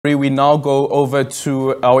We now go over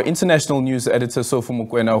to our international news editor, Sophie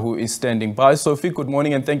Mokoena, who is standing by. Sophie, good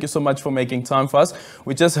morning and thank you so much for making time for us.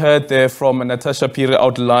 We just heard there from Natasha Piri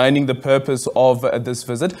outlining the purpose of this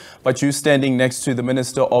visit, but you standing next to the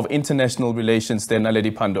Minister of International Relations there,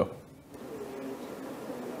 Naledi Pandor.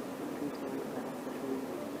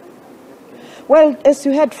 Well, as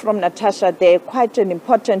you heard from Natasha, they're quite an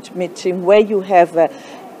important meeting where you have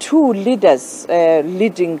two leaders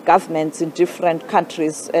leading governments in different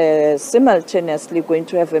countries simultaneously going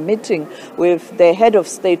to have a meeting with the head of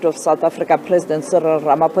state of South Africa, President Cyril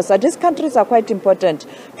Ramaphosa. These countries are quite important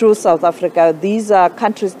to South Africa. These are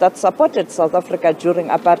countries that supported South Africa during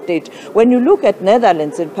apartheid. When you look at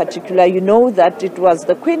Netherlands in particular, you know that it was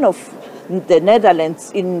the Queen of the Netherlands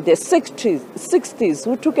in the 60s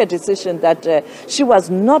who took a decision that she was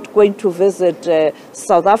not going to visit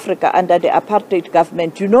South Africa under the apartheid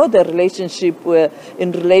government. You know the relationship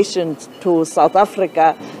in relation to South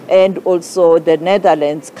Africa and also the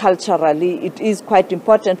Netherlands culturally, it is quite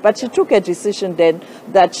important. But she took a decision then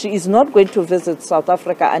that she is not going to visit South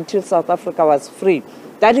Africa until South Africa was free.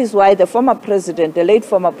 That is why the former president, the late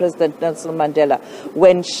former president Nelson Mandela,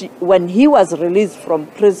 when he was released from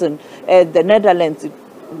prison, the Netherlands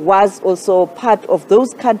was also part of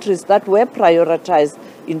those countries that were prioritized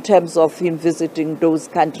in terms of him visiting those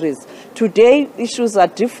countries. Today, issues are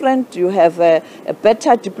different. You have a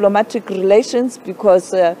better diplomatic relations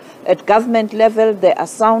because at government level, there are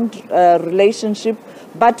sound relationship.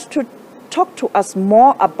 But to talk to us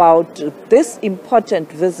more about this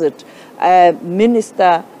important visit,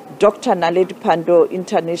 Minister Dr. Naledi Pandor,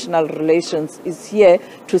 International Relations, is here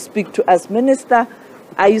to speak to us. Minister,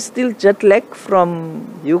 are you still jet-lagged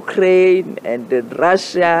from Ukraine and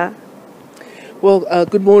Russia? Well,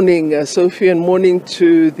 good morning, Sophie, and morning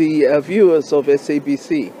to the viewers of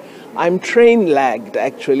SABC. I'm train-lagged,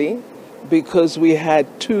 actually, because we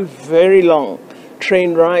had two very long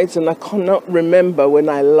train rides, and I cannot remember when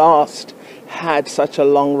I last had such a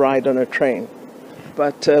long ride on a train.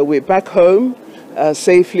 But we're back home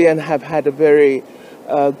safely and have had a very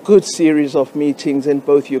good series of meetings in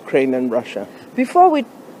both Ukraine and Russia. Before we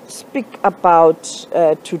speak about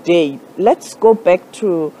today, let's go back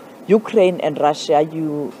to Ukraine and Russia.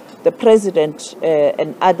 The president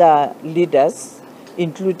and other leaders,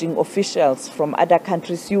 including officials from other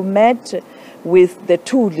countries, you met with the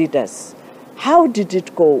two leaders. How did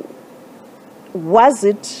it go? Was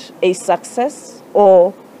it a success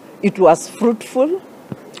or it was fruitful?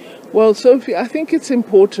 Well, Sophie, I think it's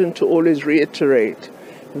important to always reiterate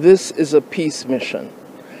this is a peace mission.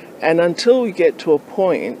 And until we get to a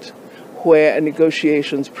point where a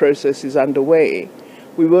negotiations process is underway,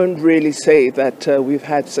 we won't really say that we've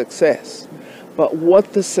had success. But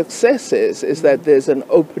what the success is that there's an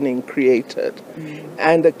opening created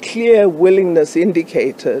and a clear willingness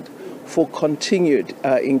indicated for continued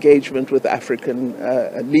engagement with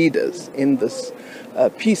African leaders in this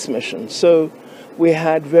peace mission. So we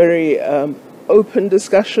had very open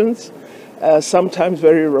discussions, sometimes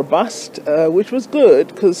very robust, which was good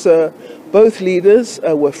because both leaders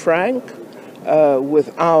were frank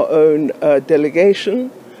with our own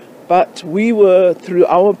delegation, but we were, through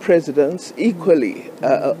our presidents, equally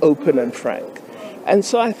open and frank. And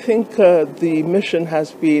so I think the mission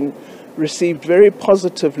has been received very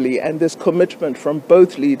positively, and there's commitment from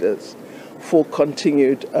both leaders for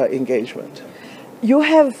continued engagement. You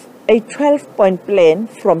have a 12-point plan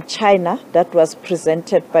from China that was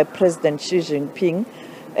presented by President Xi Jinping.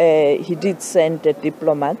 He did send the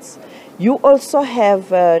diplomats. You also have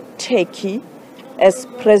Turkey, as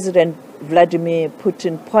President Vladimir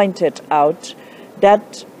Putin pointed out,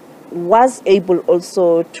 that was able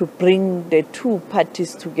also to bring the two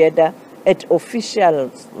parties together at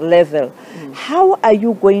official level. How are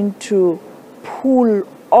you going to pull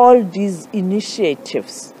all these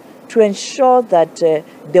initiatives to ensure that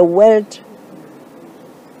the world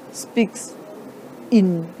speaks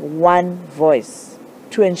in one voice,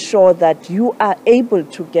 to ensure that you are able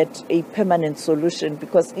to get a permanent solution?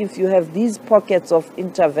 Because if you have these pockets of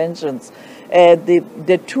interventions,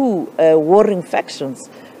 the two warring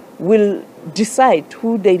factions will decide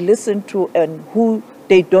who they listen to and who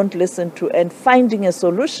they don't listen to, and finding a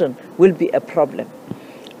solution will be a problem.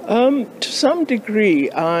 To some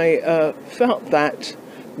degree, I felt that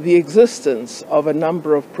the existence of a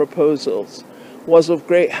number of proposals was of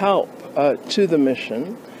great help to the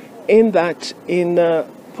mission, in that in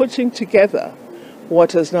putting together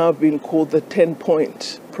what has now been called the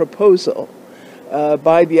 10-point proposal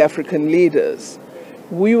by the African leaders,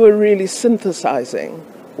 we were really synthesizing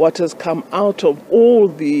what has come out of all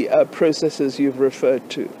the processes you've referred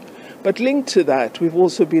to. But linked to that, we've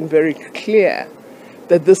also been very clear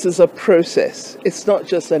that this is a process. It's not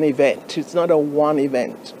just an event. It's not a one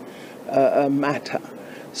event matter.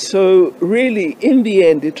 So really, in the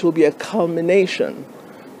end, it will be a culmination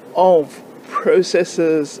of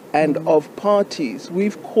processes and of parties.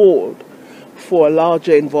 We've called for a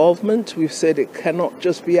larger involvement. We've said it cannot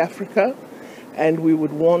just be Africa. And we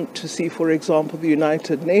would want to see, for example, the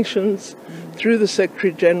United Nations, through the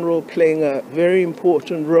Secretary General, playing a very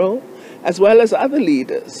important role, as well as other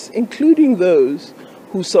leaders, including those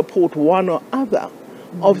who support one or other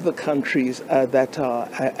of the countries that are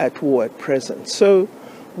at war at present. So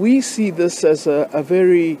we see this as a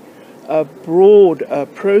very broad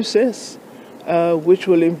process which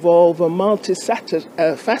will involve a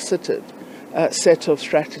multifaceted set of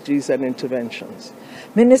strategies and interventions.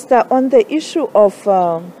 Minister, on the issue of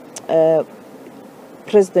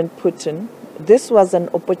President Putin, this was an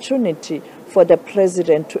opportunity for the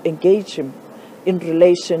president to engage him in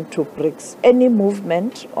relation to BRICS. Any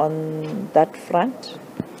movement on that front?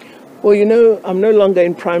 Well, you know, I'm no longer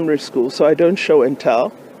in primary school, so I don't show and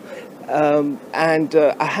tell. And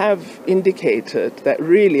I have indicated that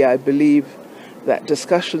really I believe that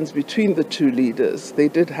discussions between the two leaders, they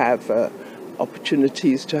did have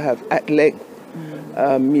opportunities to have at length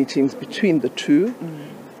meetings between the two.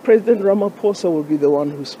 President Ramaphosa will be the one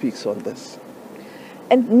who speaks on this.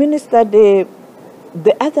 And Minister, the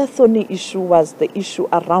other thorny issue was the issue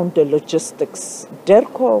around the logistics.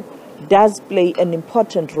 DIRCO does play an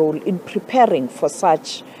important role in preparing for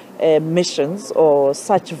such missions or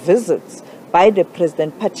such visits by the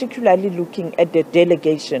president, particularly looking at the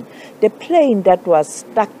delegation. The plane that was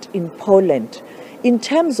stuck in Poland. In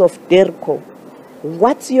terms of DIRCO,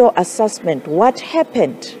 what's your assessment? What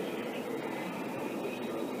happened?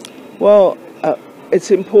 Well, it's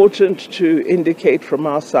important to indicate from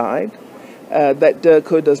our side that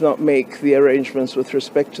DIRCO does not make the arrangements with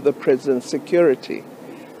respect to the president's security.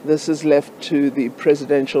 This is left to the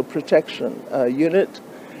Presidential Protection Unit,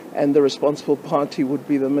 and the responsible party would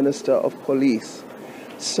be the Minister of Police.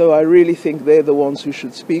 So I really think they're the ones who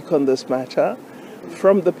should speak on this matter.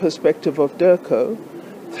 From the perspective of DIRCO,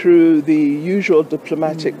 through the usual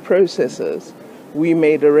diplomatic processes, we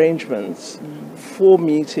made arrangements for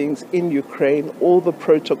meetings in Ukraine, all the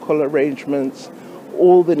protocol arrangements,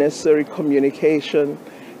 all the necessary communication,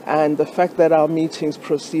 and the fact that our meetings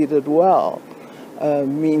proceeded well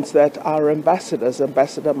means that our ambassadors,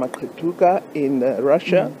 Ambassador Mark Rutte in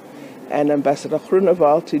Russia and Ambassador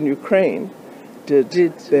Grunewald in Ukraine, did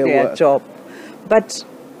their job. But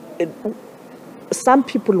some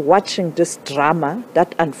people watching this drama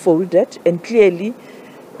that unfolded, and clearly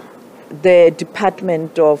the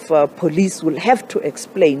Department of Police will have to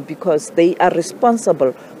explain because they are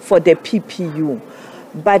responsible for the PPU.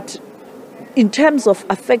 But in terms of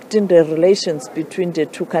affecting the relations between the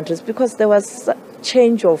two countries, because there was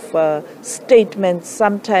change of statements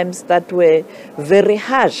sometimes that were very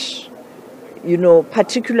harsh, you know,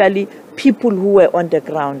 particularly people who were on the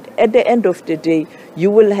ground. At the end of the day,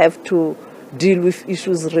 you will have to deal with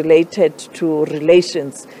issues related to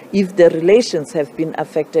relations, if the relations have been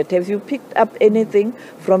affected. Have you picked up anything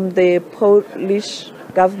from the Polish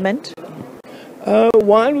government?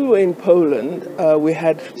 While we were in Poland, we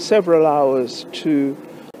had several hours to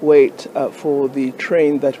wait for the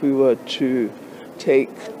train that we were to take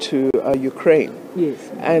to Ukraine. Yes.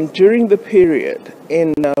 And during the period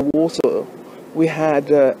in Warsaw, we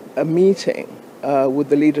had a meeting with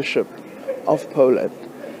the leadership of Poland.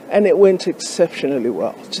 And it went exceptionally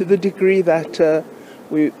well, to the degree that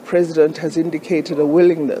the President has indicated a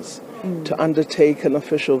willingness to undertake an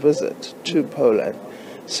official visit to Poland.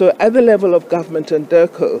 So at the level of government and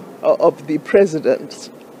DIRCO, of the President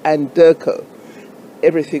and DIRCO,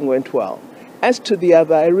 everything went well. As to the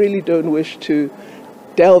other, I really don't wish to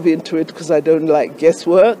delve into it because I don't like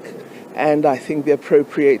guesswork, and I think the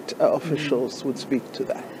appropriate officials would speak to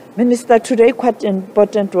that. Minister, today quite an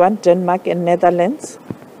important one, Denmark and Netherlands.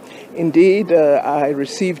 Indeed, I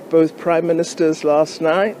received both prime ministers last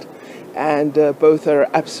night, and both are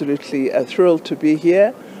absolutely thrilled to be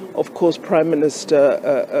here. Of course, Prime Minister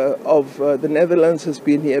of the Netherlands has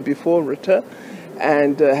been here before, Rutte,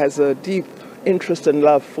 and has a deep interest and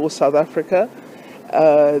love for South Africa.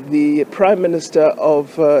 The Prime Minister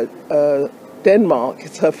of Denmark,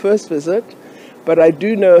 it's her first visit, but I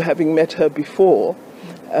do know, having met her before,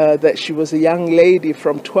 that she was a young lady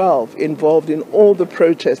from 12 involved in all the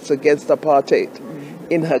protests against apartheid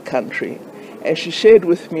in her country. And she shared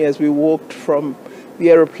with me as we walked from the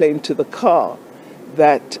aeroplane to the car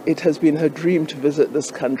that it has been her dream to visit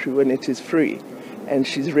this country when it is free. And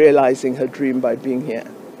she's realizing her dream by being here.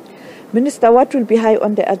 Minister, what will be high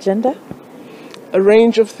on the agenda? A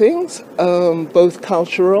range of things, both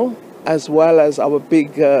cultural as well as our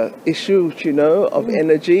big issue, of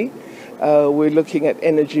energy. We're looking at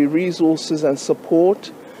energy resources and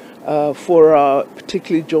support for our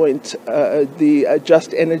particularly joint, the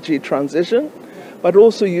just energy transition, but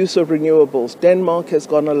also use of renewables. Denmark has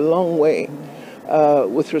gone a long way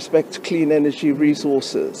with respect to clean energy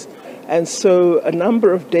resources. And so a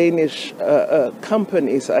number of Danish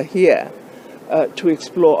companies are here to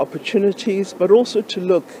explore opportunities, but also to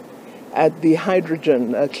look at the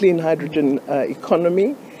hydrogen, clean hydrogen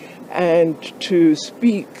economy, and to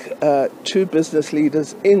speak to business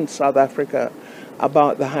leaders in South Africa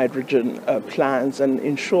about the hydrogen plans and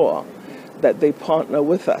ensure that they partner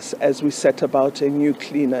with us as we set about a new,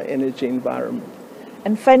 cleaner energy environment.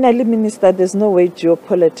 And finally, Minister, there's no way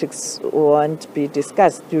geopolitics won't be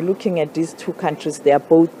discussed. You're looking at these two countries, they are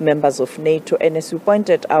both members of NATO, and as you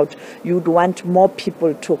pointed out, you'd want more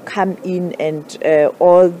people to come in and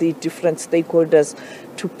all the different stakeholders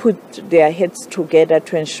to put their heads together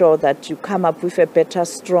to ensure that you come up with a better,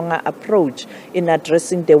 stronger approach in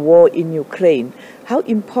addressing the war in Ukraine. How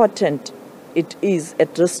important it is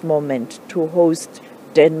at this moment to host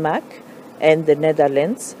Denmark and the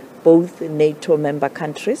Netherlands, both NATO member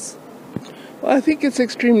countries? Well, I think it's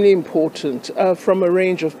extremely important from a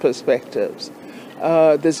range of perspectives.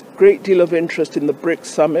 There's a great deal of interest in the BRICS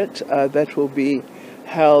summit that will be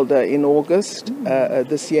held in August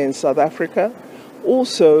this year in South Africa.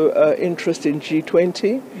 Also interest in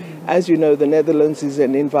G20. As you know, the Netherlands is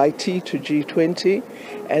an invitee to G20,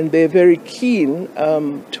 and they're very keen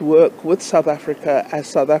to work with South Africa as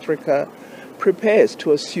South Africa prepares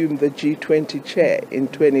to assume the G20 chair in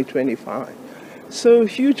 2025. So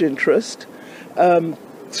huge interest,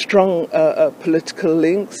 strong political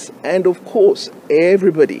links, and of course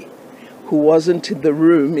everybody who wasn't in the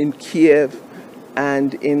room in Kiev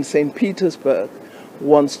and in St. Petersburg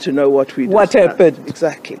wants to know what we discussed. What happened?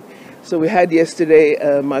 Exactly. So we had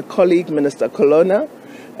yesterday my colleague, Minister Colonna,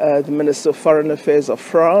 the Minister of Foreign Affairs of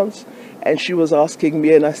France, and she was asking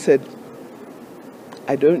me, and I said,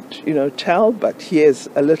 I don't, tell, but here's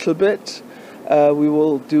a little bit. We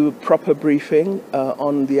will do a proper briefing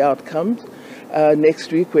on the outcomes.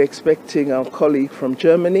 Next week, we're expecting our colleague from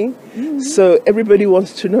Germany. So everybody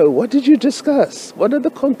wants to know, what did you discuss? What are the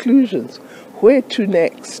conclusions? Where to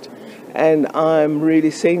next? And I'm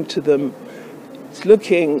really saying to them, it's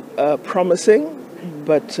looking promising,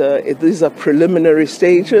 but these are preliminary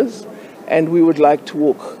stages, and we would like to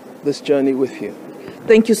walk this journey with you.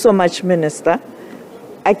 Thank you so much, Minister.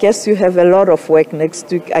 I guess you have a lot of work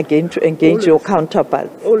next week again to engage your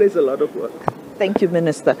counterparts. Always a lot of work. Thank you,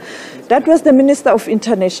 Minister. That was the Minister of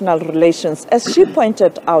International Relations. As she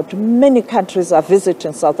pointed out, many countries are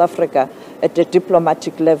visiting South Africa at the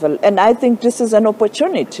diplomatic level, and I think this is an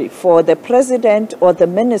opportunity for the President or the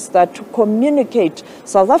Minister to communicate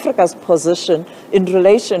South Africa's position in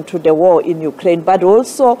relation to the war in Ukraine, but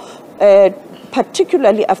also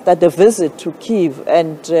particularly after the visit to Kyiv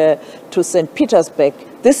and to St. Petersburg.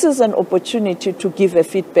 This is an opportunity to give a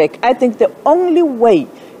feedback. I think the only way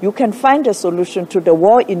you can find a solution to the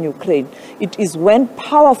war in Ukraine, it is when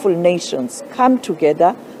powerful nations come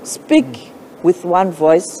together, speak with one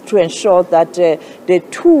voice to ensure that the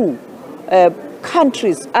two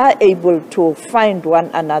countries are able to find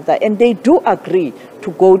one another, and they do agree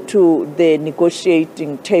to go to the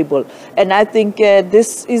negotiating table. And I think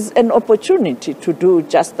this is an opportunity to do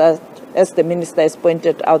just that. As the Minister has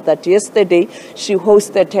pointed out, that yesterday she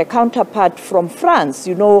hosted her counterpart from France.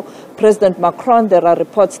 You know, President Macron, there are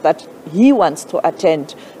reports that he wants to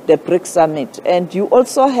attend the BRICS summit. And you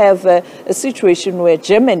also have a situation where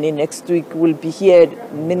Germany next week will be here,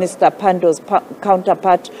 Minister Pandor's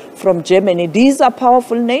counterpart from Germany. These are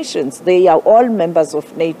powerful nations. They are all members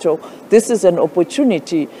of NATO. This is an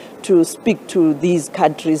opportunity to speak to these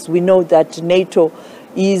countries. We know that NATO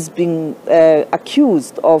is being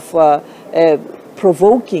accused of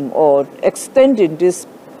provoking or extending this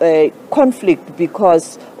conflict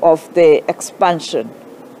because of the expansion.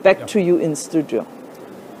 Back to you in studio.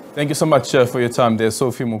 Thank you so much for your time there,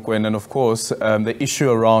 Sophie Mokoena. And of course, the issue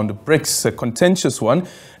around BRICS, a contentious one.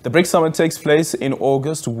 The BRICS summit takes place in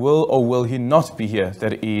August. Will or will he not be here?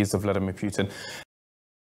 That is Vladimir Putin.